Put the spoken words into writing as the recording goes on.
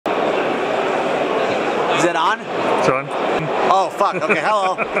Is it on? It's on. Oh, fuck. Okay,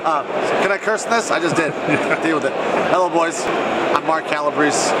 hello. Can I curse in this? I just did. Deal with it. Hello, boys. I'm Mark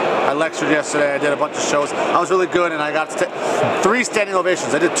Calabrese. I lectured yesterday. I did a bunch of shows. I was really good, and I got 3 standing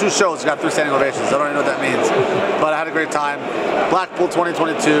ovations. I did 2 shows, got 3 standing ovations. I don't even know what that means. But I had a great time. Blackpool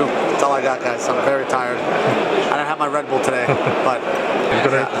 2022. That's all I got, guys. I'm very tired. I don't have my Red Bull today, but... You've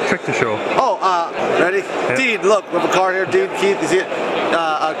got to trick the show. Oh, ready? Yeah. Dean, look, we have a card here. Dean, Keith, you see it?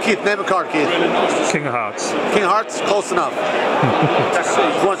 Keith, name a card, Keith. King of Hearts. King of Hearts? Close enough.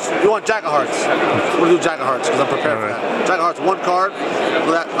 you want Jack of Hearts. We're going to do Jack of Hearts because I'm prepared for that. Jack of Hearts, 1 card.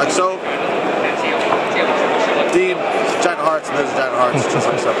 Look at that, like so. Dean, Jack of Hearts, and there's a Jack of Hearts, just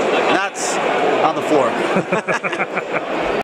like so. And that's on the floor.